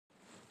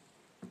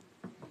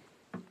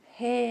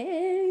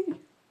Hey,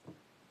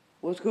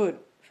 what's good,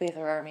 Faith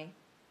or Army?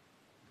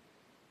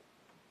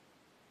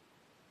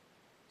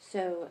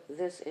 So,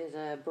 this is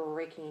a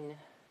breaking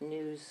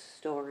news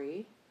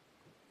story.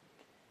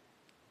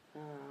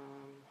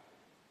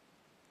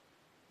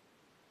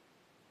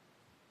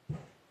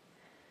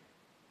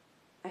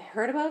 I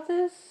heard about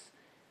this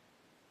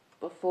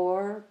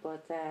before,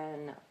 but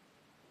then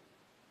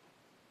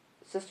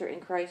Sister in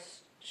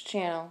Christ's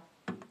channel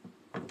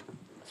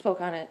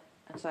spoke on it,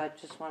 and so I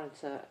just wanted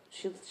to.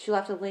 She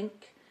left a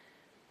link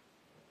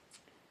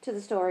to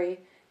the story,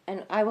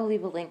 and I will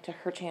leave a link to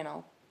her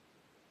channel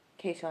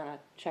in case you want to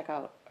check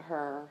out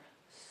her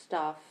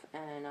stuff,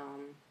 and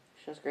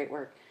she does great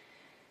work.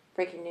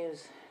 Breaking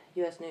news,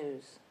 U.S.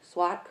 News.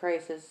 SWAT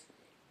crisis.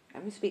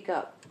 Let me speak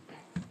up.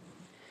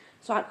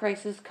 SWAT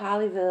crisis,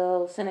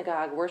 Colleyville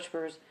synagogue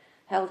worshippers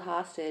held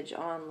hostage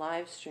on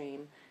live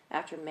stream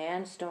after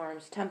man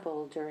storms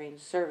temple during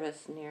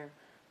service near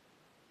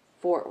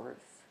Fort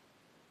Worth.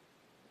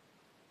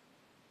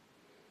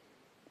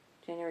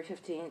 January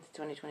 15th,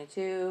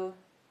 2022.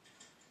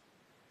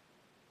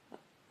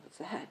 What's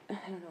that?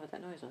 I don't know what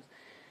that noise was.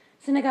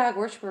 Synagogue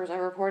worshippers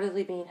are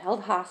reportedly being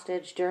held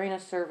hostage during a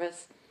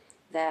service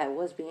that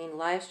was being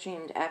live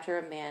streamed after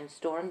a man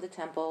stormed the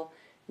temple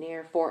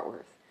near Fort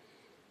Worth.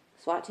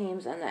 SWAT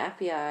teams and the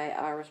FBI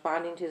are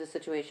responding to the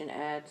situation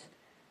at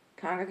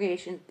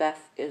Congregation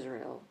Beth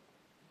Israel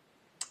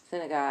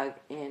Synagogue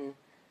in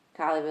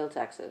Colleyville,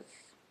 Texas.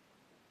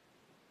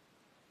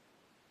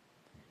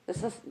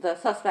 The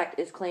suspect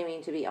is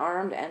claiming to be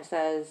armed and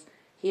says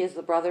he is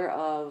the brother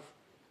of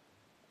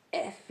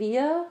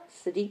Efia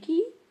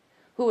Siddiqui,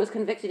 who was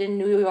convicted in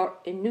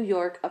New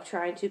York of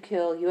trying to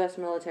kill U.S.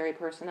 military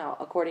personnel,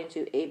 according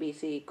to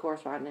ABC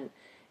correspondent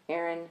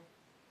Aaron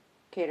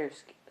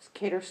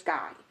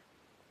Cater-Sky.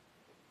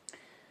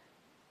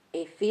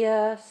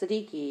 Efia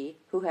Siddiqui,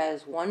 who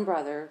has one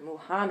brother,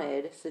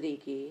 Muhammad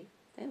Siddiqui,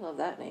 they love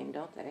that name,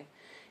 don't they,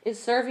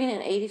 is serving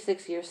an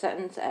 86-year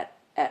sentence at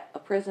a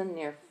prison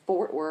near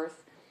Fort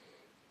Worth,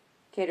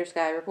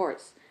 Cater-Sky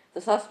reports.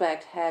 The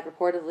suspect had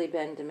reportedly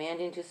been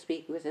demanding to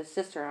speak with his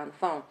sister on the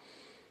phone.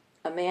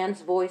 A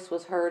man's voice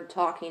was heard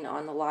talking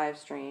on the live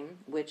stream,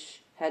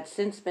 which had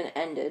since been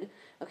ended,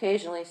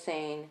 occasionally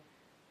saying,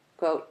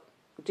 quote,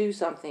 do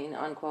something,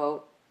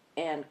 unquote,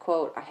 and,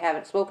 quote, I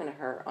haven't spoken to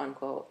her,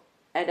 unquote,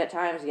 and at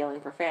times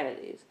yelling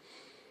profanities.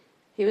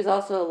 He was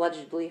also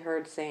allegedly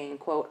heard saying,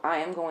 quote, I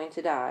am going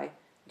to die,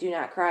 do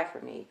not cry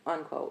for me,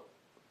 unquote,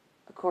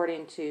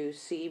 according to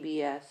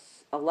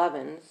CBS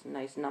 11's,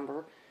 nice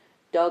number,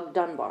 Doug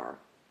Dunbar.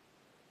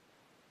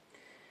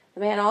 The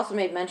man also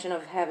made mention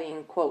of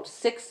having, quote,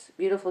 6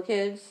 beautiful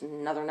kids,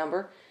 another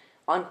number,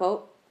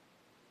 unquote.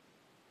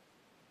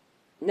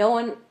 No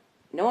one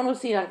was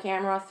seen on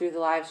camera through the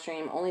live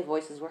stream, only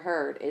voices were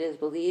heard. It is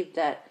believed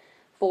that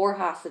 4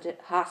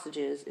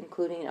 hostages,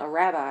 including a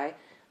rabbi,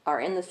 are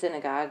in the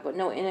synagogue, but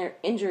no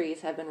injuries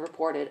have been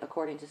reported,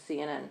 according to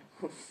CNN.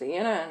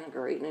 CNN,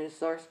 great news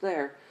source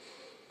there.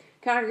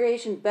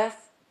 Congregation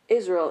Beth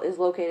Israel is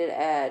located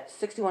at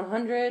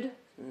 6100,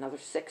 another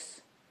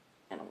 6,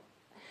 and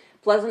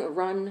Pleasant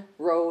Run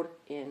Road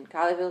in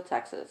Colleyville,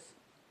 Texas.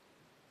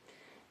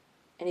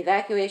 An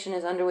evacuation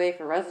is underway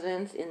for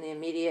residents in the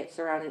immediate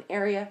surrounding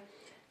area.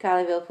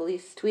 Colleyville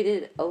police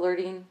tweeted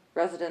alerting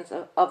residents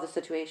of the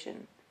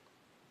situation.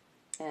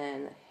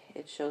 And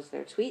it shows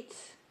their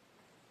tweets.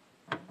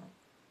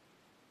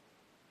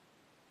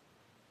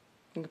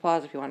 You can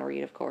pause if you want to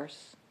read, of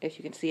course, if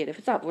you can see it. If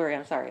it's not blurry,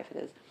 I'm sorry if it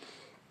is.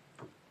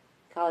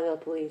 Colleyville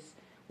police.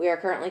 We are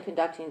currently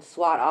conducting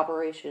SWAT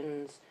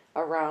operations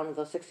around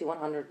the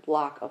 6100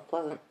 block of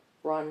Pleasant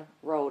Run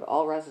Road.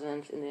 All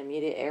residents in the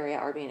immediate area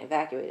are being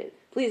evacuated.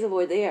 Please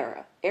avoid the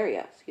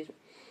area.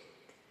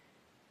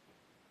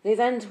 They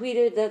then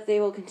tweeted that they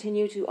will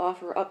continue to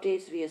offer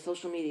updates via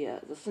social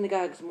media. The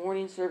synagogue's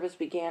morning service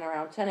began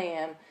around 10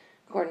 a.m.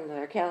 According to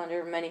their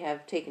calendar, many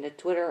have taken to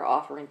Twitter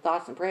offering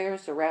thoughts and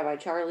prayers to Rabbi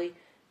Charlie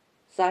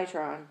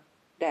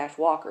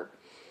Citron-Walker.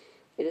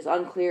 It is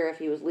unclear if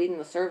he was leading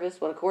the service,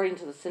 but according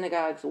to the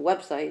synagogue's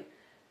website,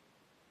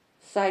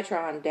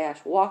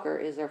 Citron-Walker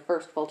is their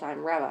first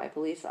full-time rabbi.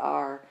 Police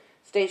are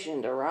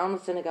stationed around the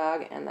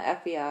synagogue, and the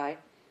FBI,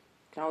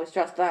 can always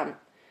trust them,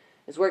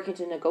 is working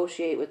to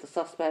negotiate with the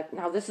suspect.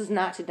 Now, this is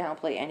not to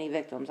downplay any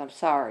victims. I'm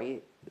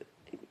sorry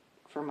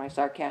for my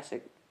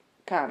sarcastic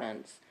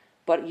comments.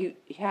 But you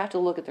have to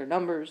look at their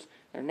numbers,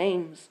 their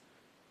names.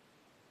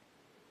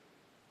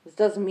 This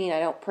doesn't mean I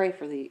don't pray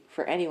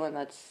for anyone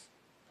that's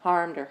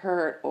harmed or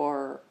hurt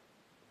or,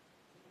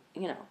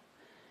 you know.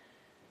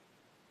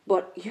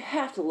 But you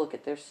have to look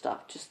at their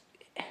stuff. Just,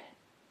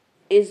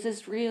 is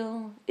this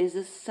real? Is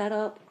this set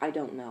up? I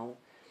don't know.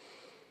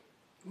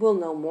 We'll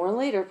know more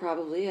later,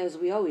 probably, as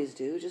we always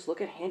do. Just look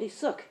at Handy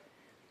Sook.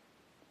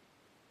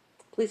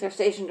 Police are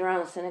stationed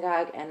around the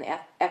synagogue, and the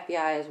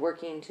FBI is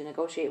working to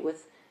negotiate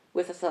with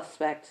a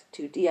suspect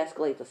to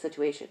de-escalate the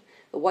situation.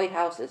 The White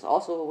House is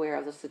also aware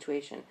of the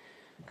situation.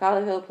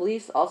 Colleyville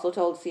police also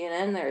told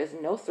CNN there is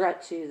no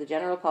threat to the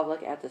general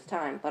public at this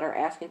time, but are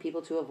asking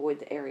people to avoid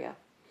the area.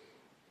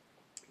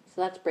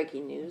 So that's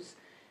breaking news.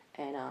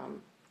 And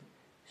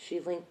she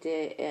linked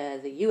it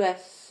as a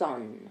U.S.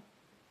 Sun.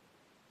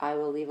 I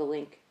will leave a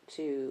link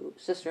to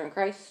Sister in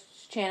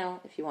Christ's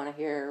channel if you want to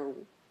hear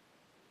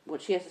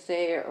what she has to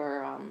say,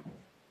 or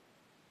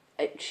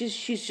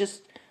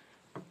she's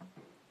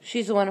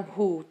the one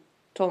who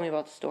told me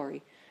about the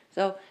story.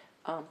 So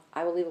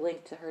I will leave a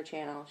link to her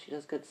channel. She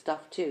does good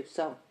stuff too.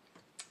 So,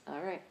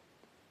 all right,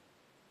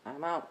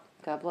 I'm out.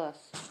 God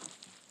bless.